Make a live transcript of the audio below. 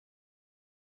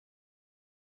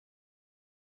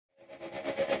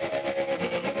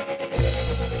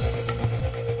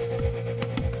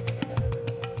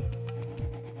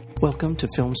Welcome to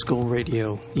Film School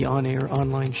Radio, the on-air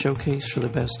online showcase for the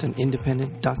best in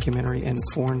independent documentary and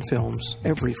foreign films,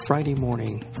 every Friday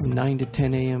morning from 9 to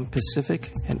 10 a.m.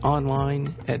 Pacific and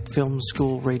online at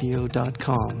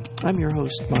filmschoolradio.com. I'm your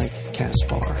host, Mike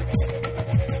Kaspar.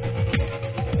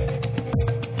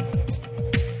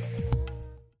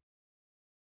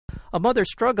 A mother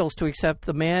struggles to accept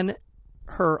the man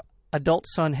her adult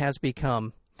son has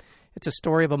become. It's a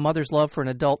story of a mother's love for an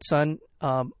adult son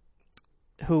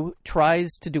who tries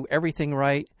to do everything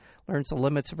right, learns the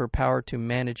limits of her power to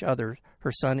manage others.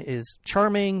 Her son is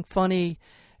charming, funny,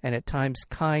 and at times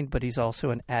kind, but he's also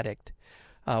an addict.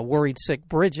 Worried sick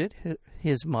Bridget,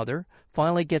 his mother,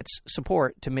 finally gets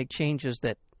support to make changes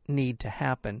that need to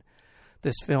happen.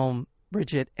 This film,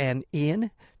 Bridget and Ian,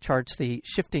 charts the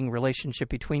shifting relationship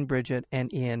between Bridget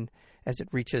and Ian as it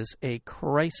reaches a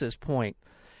crisis point.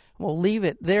 We'll leave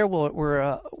it there.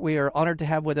 We are honored to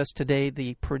have with us today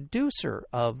the producer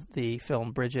of the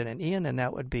film Bridget and Ian, and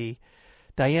that would be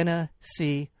Diana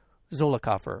C.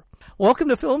 Zollicoffer. Welcome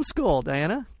to Film School,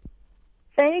 Diana.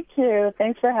 Thank you.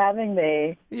 Thanks for having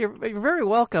me. You're very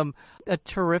welcome. A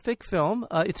terrific film.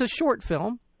 It's a short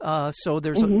film, so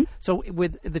there's so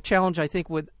with the challenge, I think,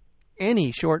 with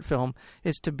any short film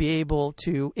is to be able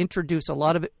to introduce a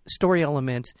lot of story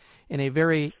elements in a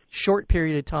very short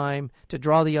period of time to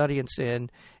draw the audience in,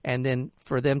 and then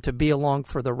for them to be along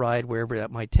for the ride wherever that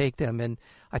might take them. And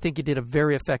I think you did a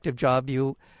very effective job,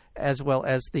 you as well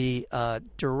as the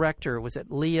director. Was it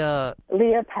Leah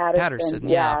Patterson?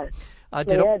 Yeah.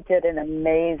 Leah did an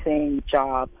amazing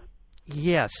job.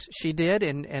 Yes, she did,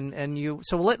 and you.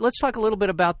 So let's talk a little bit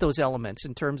about those elements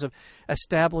in terms of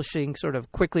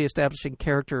quickly establishing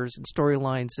characters and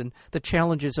storylines, and the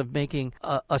challenges of making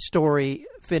a story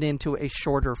fit into a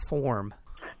shorter form.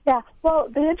 Yeah, well,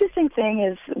 the interesting thing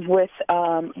is with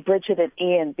Bridget and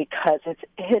Ian, because it's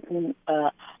hitting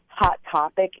a hot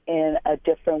topic in a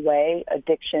different way,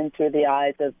 addiction through the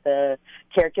eyes of the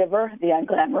caregiver, the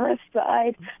unglamorous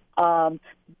side.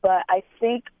 But I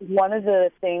think one of the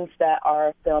things that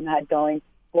our film had going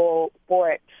for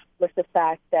it was the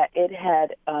fact that it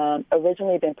had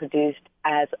originally been produced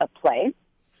as a play,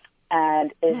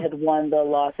 and it had won the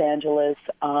Los Angeles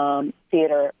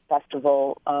Theater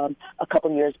Festival a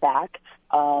couple years back.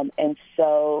 And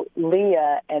so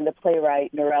Leah and the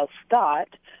playwright Narelle Scott,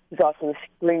 who's also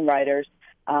the screenwriters,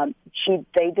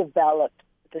 they developed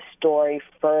the story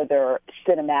further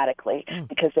cinematically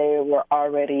because they were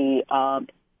already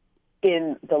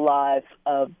in the lives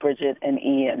of Bridget and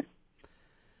Ian.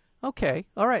 Okay,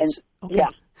 all right. Okay. Yeah.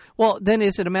 Well, then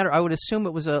is it a matter? I would assume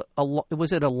it was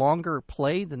was it a longer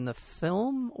play than the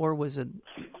film, or was it?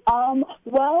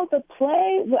 Well,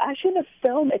 actually the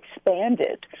film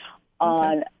expanded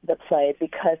on the play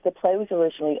because the play was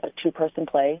originally a two-person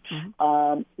play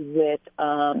with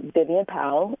Vivian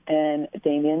Powell and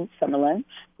Damien Summerlin,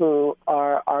 who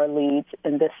are our leads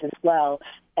in this as well.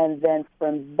 And then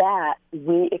from that,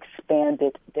 we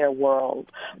expanded their world.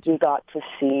 We got to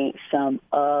see some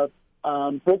of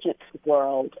Bridget's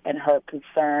world and her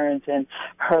concerns and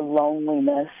her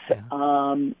loneliness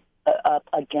up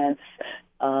against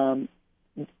Ian's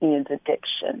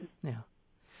addiction. Yeah.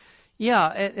 Yeah,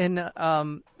 and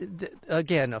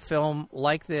again, a film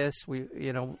like this, we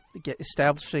get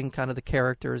establishing kind of the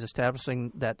characters,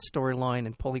 establishing that storyline,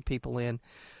 and pulling people in,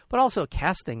 but also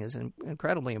casting is an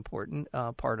incredibly important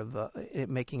part of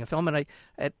making a film, and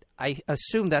I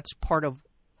assume that's part of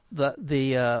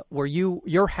the where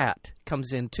your hat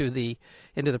comes into the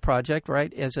project,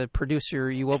 right? As a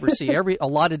producer, you oversee a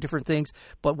lot of different things,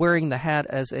 but wearing the hat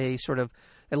as a sort of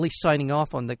at least signing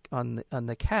off on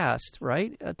the cast,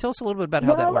 right? Tell us a little bit about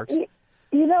how that works.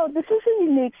 This is a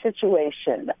unique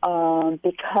situation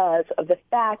because of the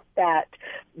fact that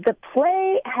the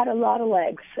play had a lot of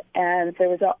legs, and there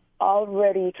was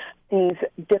already these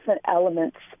different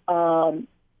elements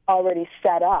already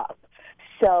set up.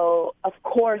 So, of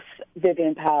course,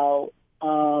 Vivian Powell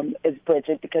is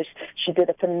Bridget because she did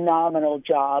a phenomenal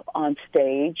job on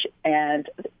stage, and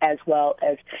as well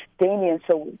as Damien.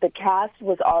 So the cast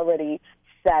was already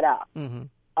set up.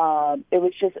 It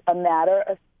was just a matter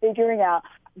of figuring out.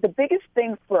 The biggest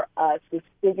thing for us was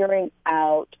figuring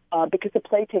out, because the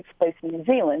play takes place in New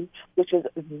Zealand, which was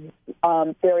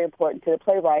very important to the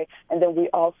playwright, and then we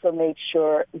also made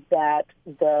sure that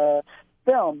the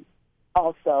film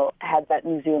also had that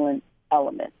New Zealand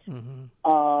element.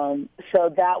 So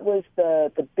that was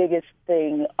the biggest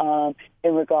thing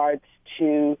in regards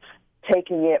to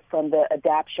taking it from the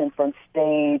adaptation from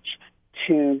stage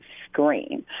to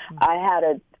screen. I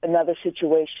had another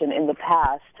situation in the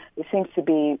past. It seems to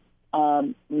be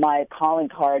my calling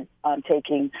card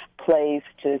taking plays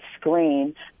to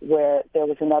screen, where there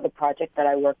was another project that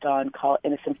I worked on called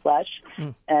Innocent Flesh,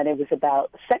 and it was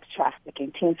about sex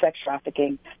trafficking, teen sex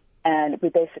trafficking, and we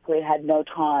basically had no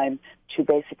time to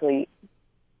basically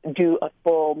do a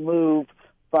full move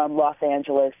from Los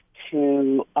Angeles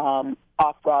to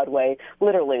off-Broadway,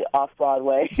 literally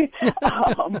off-Broadway.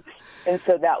 And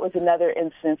so that was another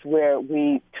instance where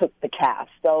we took the cast.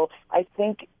 So I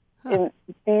think in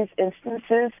these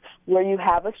instances where you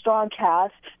have a strong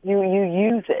cast, you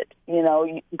use it.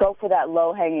 You go for that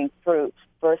low-hanging fruit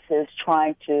versus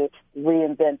trying to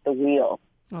reinvent the wheel.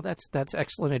 Well, that's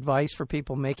excellent advice for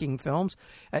people making films.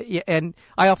 And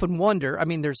I often wonder, I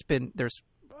mean,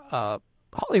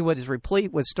 Hollywood is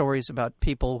replete with stories about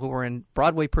people who were in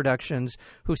Broadway productions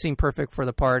who seemed perfect for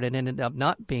the part and ended up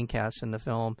not being cast in the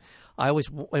film. I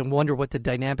always wonder what the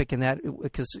dynamic in that,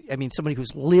 because, I mean, somebody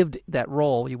who's lived that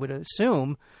role, you would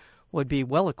assume, would be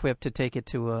well equipped to take it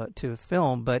to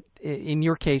film. But in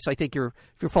your case, I think if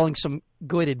you're following some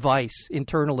good advice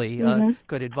internally,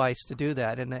 good advice to do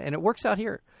that, and it works out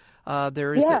here.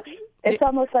 It's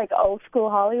almost like old school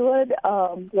Hollywood,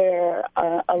 where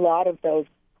a lot of those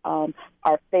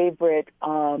our favorite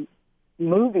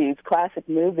movies, classic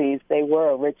movies, they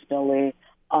were originally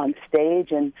on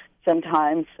stage, and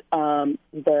sometimes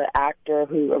the actor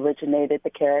who originated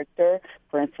the character,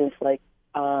 for instance, like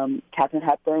Katharine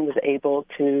Hepburn, was able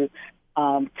to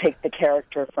take the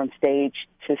character from stage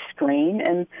to screen,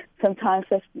 and sometimes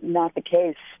that's not the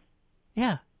case.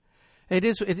 Yeah. It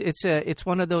is. It's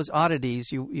one of those oddities.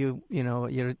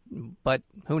 But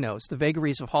who knows, the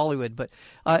vagaries of Hollywood. But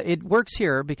it works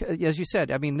here because, as you said,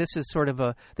 I mean, this is sort of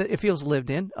it feels lived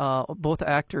in. Both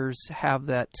actors have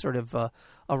that sort of a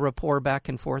rapport back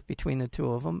and forth between the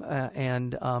two of them,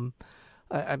 and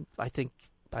I think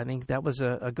that was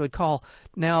a good call.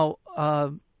 Now,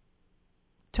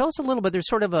 tell us a little bit. There's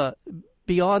sort of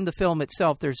beyond the film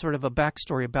itself. There's sort of a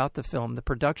backstory about the film, the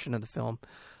production of the film.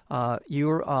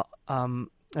 You're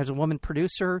as a woman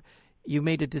producer, you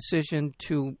made a decision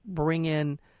to bring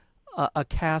in a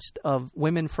cast of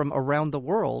women from around the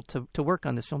world to work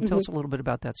on this film. Tell us a little bit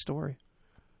about that story.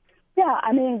 Yeah,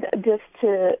 I mean, it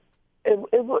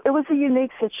was a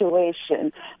unique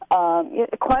situation.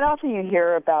 Quite often you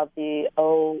hear about the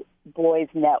old boys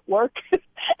network.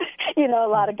 A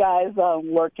lot of guys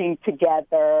working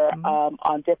together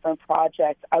on different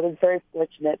projects. I was very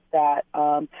fortunate that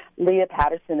Leah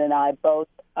Patterson and I both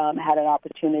had an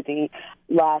opportunity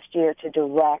last year to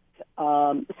direct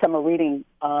summer reading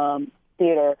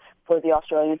theater for the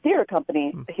Australian Theatre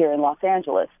Company here in Los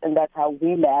Angeles, and that's how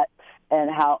we met and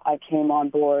how I came on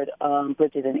board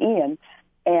Bridget and Ian.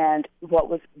 And what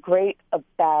was great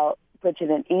about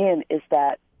Bridget and Ian is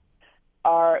that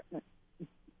our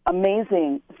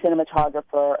amazing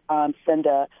cinematographer,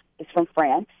 Cinda, is from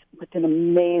France with an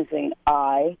amazing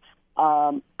eye.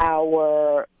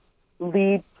 Our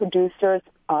lead producers,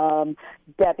 Debbie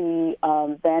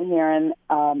Van Heeren,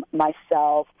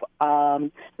 myself,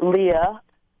 Leah,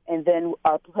 and then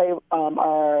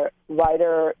our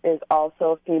writer is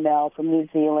also a female from New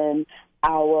Zealand.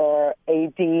 Our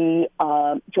AD,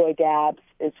 Joy Dabbs,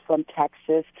 is from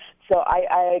Texas. So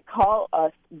I call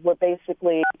us, we're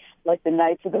basically like the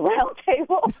Knights of the Round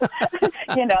Table.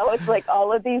 It's like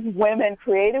all of these women,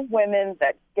 creative women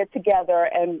that get together,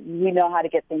 and we know how to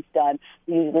get things done.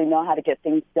 We usually know how to get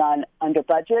things done under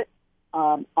budget,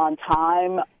 on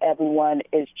time. Everyone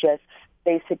is just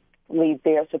basically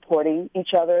there supporting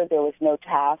each other. There was no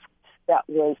task that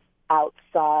was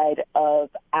outside of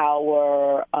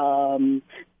our,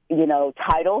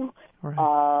 title.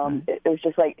 Right. It was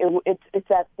just like it's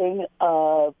that thing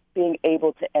of being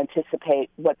able to anticipate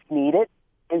what's needed,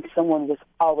 and someone was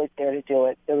always there to do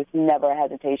it. There was never a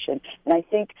hesitation, and I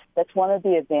think that's one of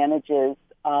the advantages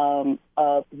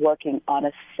of working on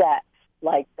a set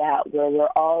like that, where we're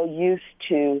all used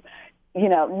to,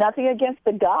 nothing against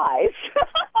the guys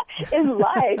in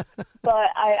life, but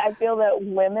I feel that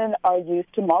women are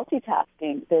used to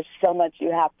multitasking. There's so much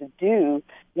you have to do,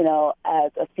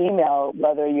 as a female,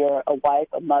 whether you're a wife,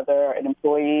 a mother, an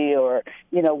employee, or,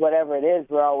 whatever it is,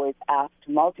 we're always asked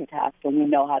to multitask, and we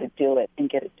know how to do it and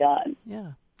get it done.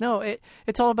 Yeah. No,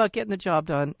 it's all about getting the job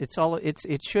done.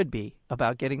 It should be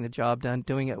about getting the job done,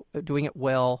 doing it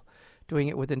well, doing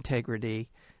it with integrity,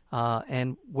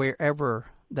 and wherever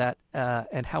that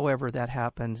and however that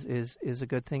happens is a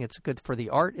good thing. It's good for the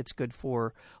art. It's good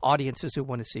for audiences who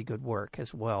want to see good work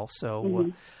as well.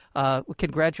 So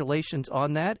congratulations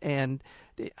on that. And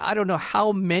I don't know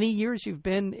how many years you've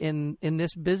been in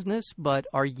this business, but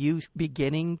are you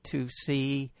beginning to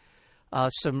see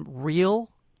some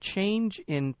real change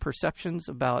in perceptions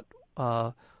about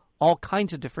all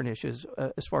kinds of different issues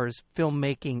as far as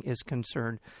filmmaking is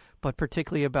concerned, but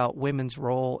particularly about women's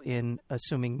role in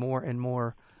assuming more and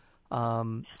more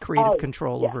creative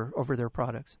control over their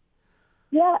products.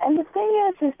 Yeah, and the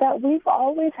thing is that we've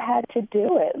always had to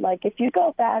do it. Like, if you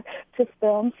go back to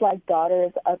films like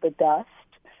Daughters of the Dust,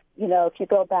 you know, if you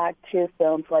go back to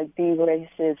films like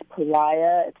B-Race's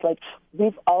Pariah, it's like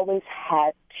we've always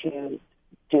had to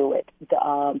do it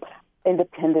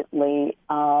independently.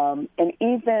 And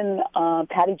even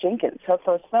Patty Jenkins, her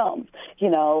first film, you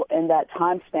know, in that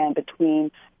time span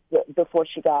before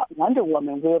she got Wonder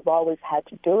Woman, we have always had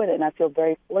to do it. And I feel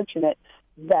very fortunate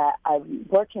that I'm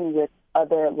working with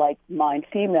other like-minded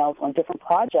females on different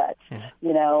projects.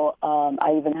 You know,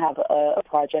 I even have a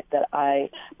project that I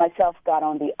myself got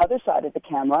on the other side of the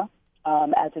camera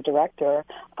as a director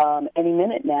any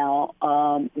minute now,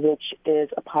 which is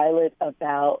a pilot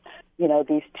about, you know,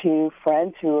 these two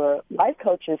friends who are life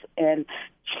coaches and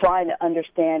trying to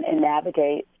understand and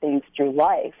navigate things through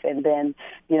life. And then,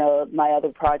 you know, my other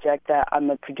project that I'm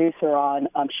a producer on,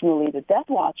 Shmuley the Death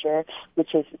Watcher,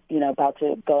 which is, you know, about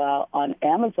to go out on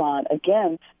Amazon.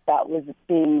 Again, that was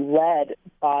being led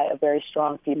by a very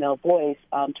strong female voice,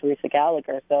 Teresa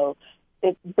Gallagher. So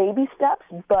it's baby steps,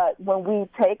 but when we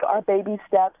take our baby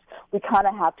steps, we kind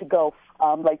of have to go,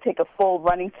 take a full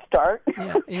running start.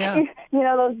 Yeah. You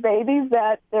know, those babies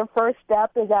that their first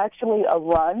step is actually a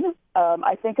run.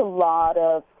 I think a lot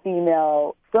of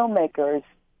female filmmakers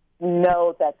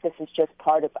know that this is just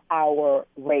part of our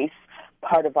race,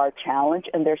 part of our challenge,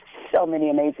 and there's so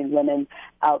many amazing women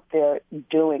out there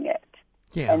doing it.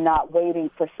 Yeah. And not waiting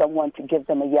for someone to give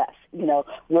them a yes. You know,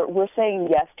 we're saying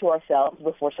yes to ourselves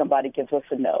before somebody gives us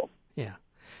a no. Yeah.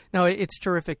 No, it's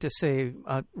terrific to say.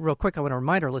 Real quick, I want to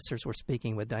remind our listeners we're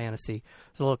speaking with Diana C.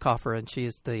 Zollicoffer, and she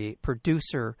is the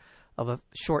producer of a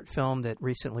short film that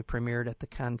recently premiered at the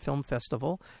Cannes Film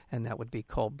Festival, and that would be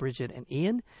called Bridget and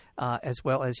Ian, as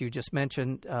well as you just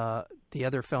mentioned the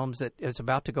other films that is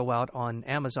about to go out on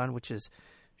Amazon, which is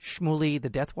Shmuley the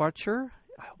Death Watcher.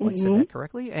 I hope I said that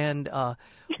correctly. And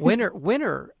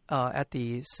winner at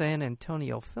the San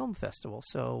Antonio Film Festival.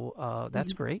 So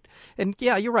that's great. And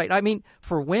yeah, you're right. I mean,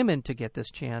 for women to get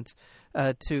this chance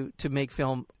to make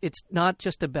film, it's not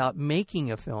just about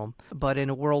making a film, but in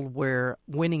a world where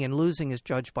winning and losing is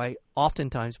judged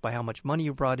oftentimes by how much money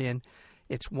you brought in.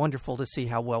 It's wonderful to see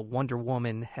how well Wonder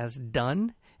Woman has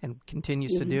done and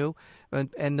continues to do.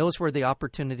 And those were the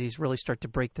opportunities really start to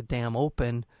break the dam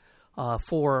open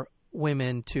for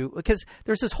women because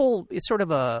there's this whole, it's sort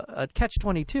of a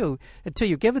catch-22 until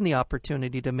you're given the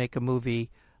opportunity to make a movie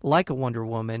like a Wonder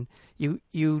Woman. You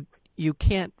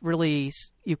can't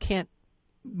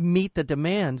meet the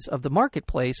demands of the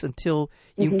marketplace until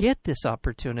you get this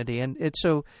opportunity, and it's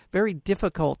so very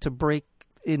difficult to break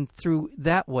in through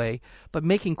that way. But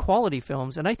making quality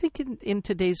films, and I think in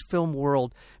today's film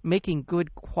world, making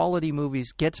good quality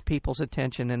movies gets people's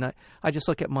attention. And I just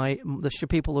look at the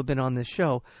people who have been on this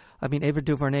show. I mean, Ava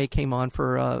DuVernay came on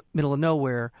for Middle of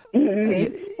Nowhere.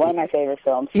 One of my favorite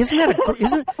films. Isn't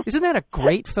that a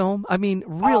great film? I mean,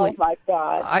 really. Oh my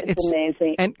God, it's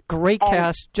amazing. And great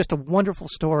cast, just a wonderful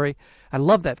story. I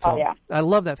love that film. Oh, yeah. I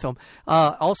love that film.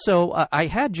 Also, I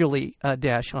had Julie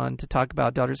Dash on to talk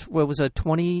about Daughters. What was a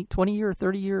 20-year,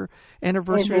 30-year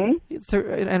anniversary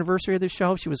anniversary of the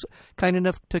show. She was kind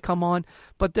enough to come on.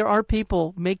 But there are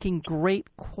people making great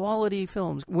quality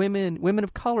films, women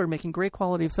of color making great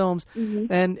quality films.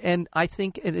 And I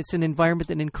think it's an environment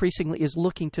that increasingly is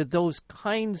looking to those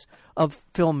kinds of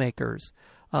filmmakers.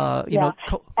 You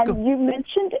you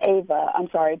mentioned Ava. I'm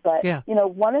sorry, but you know,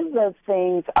 one of the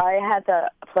things, I had the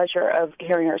pleasure of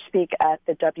hearing her speak at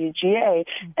the WGA,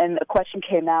 and the question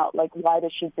came out like, why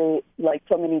does she do like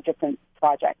so many different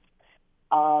projects,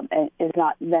 and is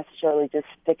not necessarily just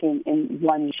sticking in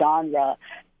one genre?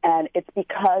 And it's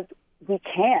because we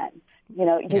can. You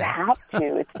know, you have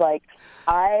to. It's like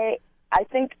I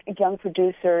think young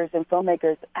producers and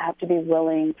filmmakers have to be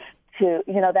willing to,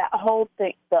 you know, that whole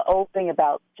thing, the old thing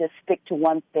about just stick to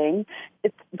one thing.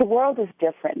 The world is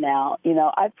different now. You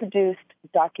know, I've produced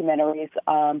documentaries,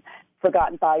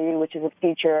 Forgotten Bayou, which is a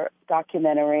feature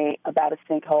documentary about a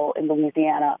sinkhole in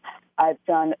Louisiana. I've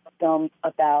done films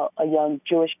about a young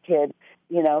Jewish kid,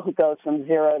 you know, who goes from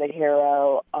zero to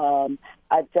hero.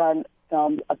 I've done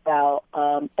films about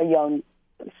a young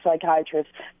psychiatrist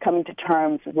coming to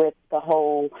terms with the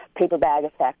whole paper bag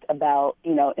effect about,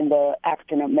 you know, in the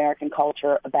African American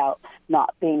culture about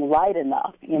not being right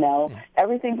enough, you know.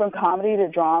 Everything from comedy to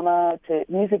drama to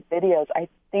music videos. I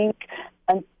think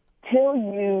until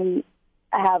you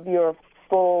have your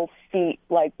full feet,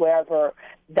 like wherever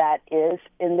that is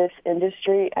in this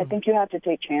industry, I think you have to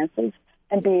take chances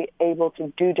and be able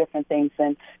to do different things.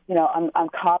 And, I'm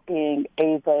copying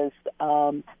Ava's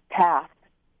path,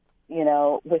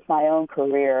 with my own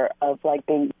career of like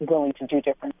being willing to do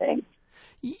different things.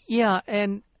 Yeah,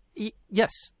 and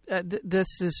yes, this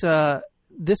is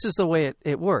the way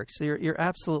it works. You're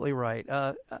absolutely right.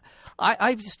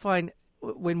 I just find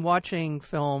when watching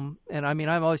film, and I mean,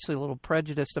 I'm obviously a little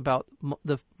prejudiced about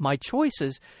my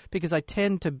choices because I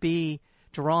tend to be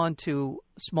drawn to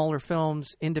smaller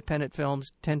films, independent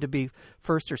films, tend to be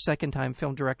first or second time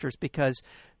film directors because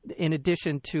in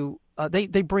addition to they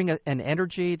bring an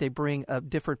energy, they bring a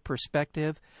different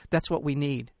perspective. That's what we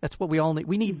need. That's what we all need.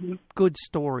 We need good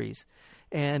stories.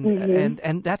 And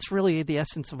that's really the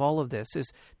essence of all of this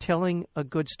is telling a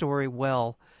good story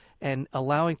well and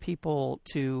allowing people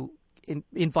to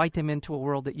invite them into a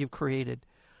world that you've created.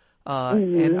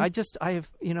 And I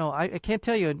can't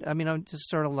tell you. I mean, I'm just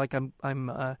sort of like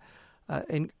I'm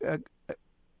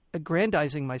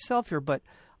aggrandizing myself here, but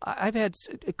I've had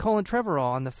Colin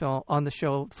Trevorrow on the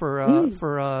show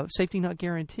for Safety Not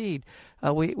Guaranteed.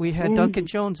 We had Duncan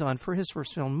Jones on for his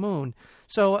first film, Moon.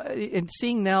 So, in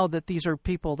seeing now that these are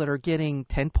people that are getting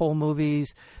tentpole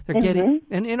movies, they're getting,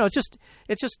 and it's just.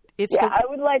 I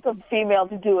would like a female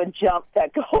to do a jump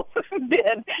that Colin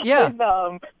did. Yeah.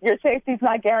 With, Your Safety's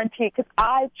Not Guaranteed, because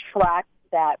I tracked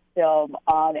that film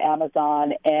on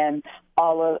Amazon and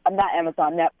not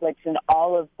Amazon, Netflix, and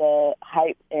all of the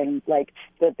hype and like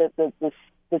the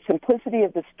simplicity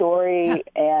of the story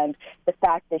and the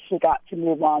fact that he got to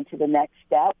move on to the next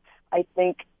step. I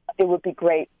think it would be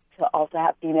great to also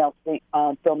have female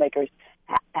filmmakers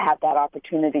have that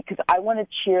opportunity because I want to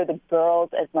cheer the girls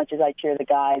as much as I cheer the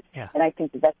guys, and I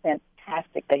think that's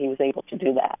fantastic that he was able to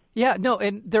do that. Yeah, no,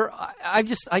 and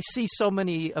I see so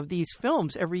many of these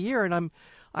films every year, and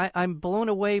I'm blown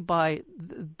away by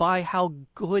how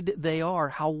good they are,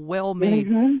 how well made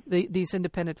these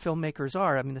independent filmmakers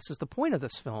are. I mean, this is the point of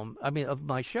this film. I mean, of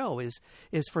my show is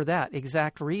for that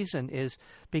exact reason, is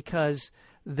because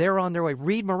they're on their way.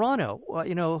 Reed Morano,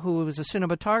 who was a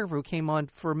cinematographer who came on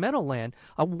for Meadowland,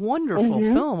 a wonderful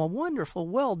film, a wonderful,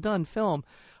 well done film.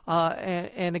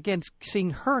 And again,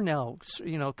 seeing her now,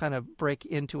 kind of break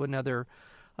into another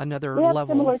level.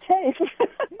 Similar taste.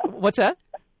 What's that?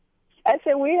 I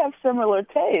said we have similar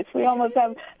tastes. We almost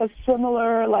have a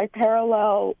similar,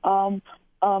 parallel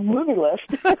movie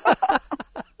list.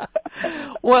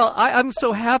 Well, I'm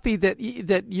so happy that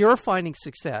you're finding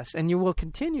success, and you will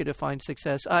continue to find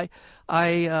success. I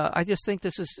just think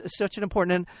this is such an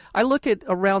important. And I look at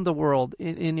around the world,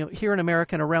 here in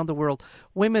America and around the world,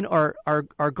 women are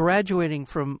graduating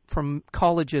from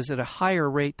colleges at a higher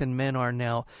rate than men are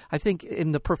now. I think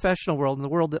in the professional world, in the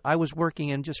world that I was working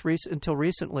in until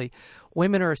recently,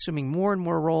 women are assuming more and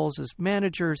more roles as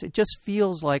managers. It just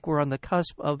feels like we're on the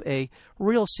cusp of a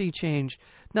real sea change,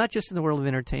 not just in the world of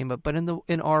entertainment, but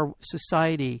in our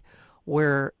society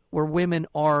where women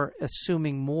are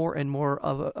assuming more and more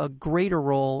of a greater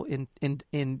role in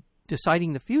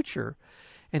deciding the future.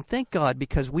 And thank God,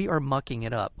 because we are mucking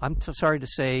it up. I'm so sorry to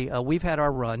say we've had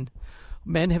our run.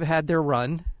 Men have had their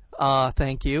run.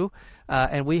 Thank you.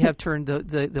 And we have turned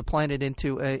the planet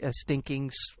into a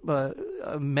stinking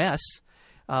mess.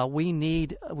 We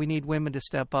need women to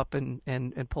step up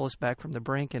and pull us back from the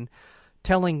brink. And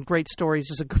telling great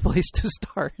stories is a good place to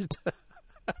start.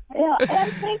 Yeah, and I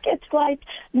think it's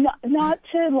not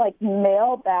to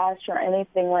male bash or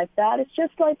anything like that. It's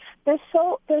just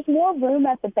there's more room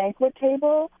at the banquet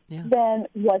table than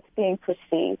what's being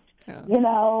perceived. Yeah.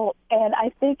 And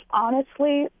I think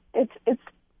honestly, it's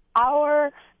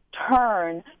our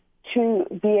turn to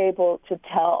be able to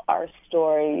tell our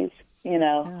stories.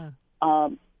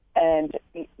 And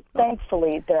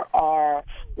thankfully, there are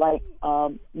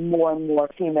more and more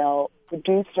female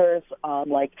producers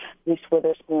like Reese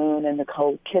Witherspoon and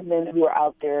Nicole Kidman who are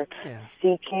out there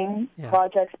seeking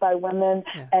projects by women.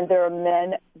 Yeah. And there are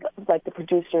men like the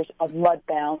producers of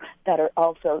Mudbound that are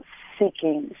also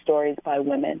seeking stories by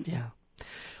women. Yeah.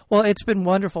 Well, it's been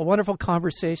wonderful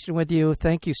conversation with you.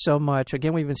 Thank you so much.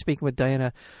 Again, we've been speaking with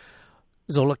Diana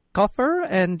Zollicoffer,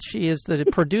 and she is the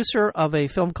producer of a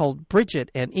film called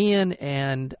Bridget and Ian,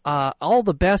 and all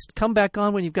the best. Come back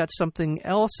on when you've got something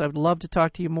else. I would love to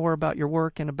talk to you more about your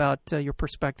work and about your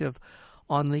perspective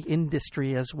on the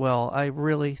industry as well. I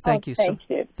really thank you.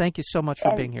 Thank you so much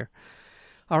for being here.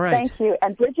 All right. Thank you.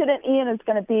 And Bridget and Ian is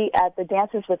going to be at the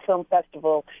Dances with Film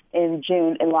Festival in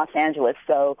June in Los Angeles,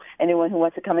 so anyone who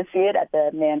wants to come and see it at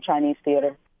the Mann Chinese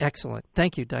Theater. Excellent.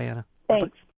 Thank you, Diana.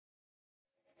 Thanks.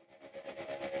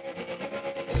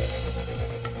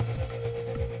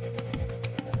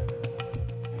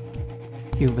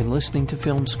 You've been listening to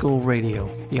Film School Radio,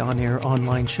 the on-air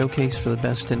online showcase for the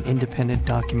best in independent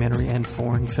documentary and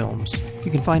foreign films. You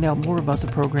can find out more about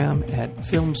the program at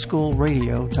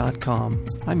filmschoolradio.com.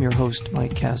 I'm your host,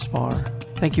 Mike Kaspar.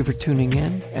 Thank you for tuning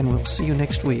in, and we'll see you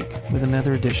next week with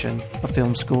another edition of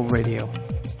Film School Radio.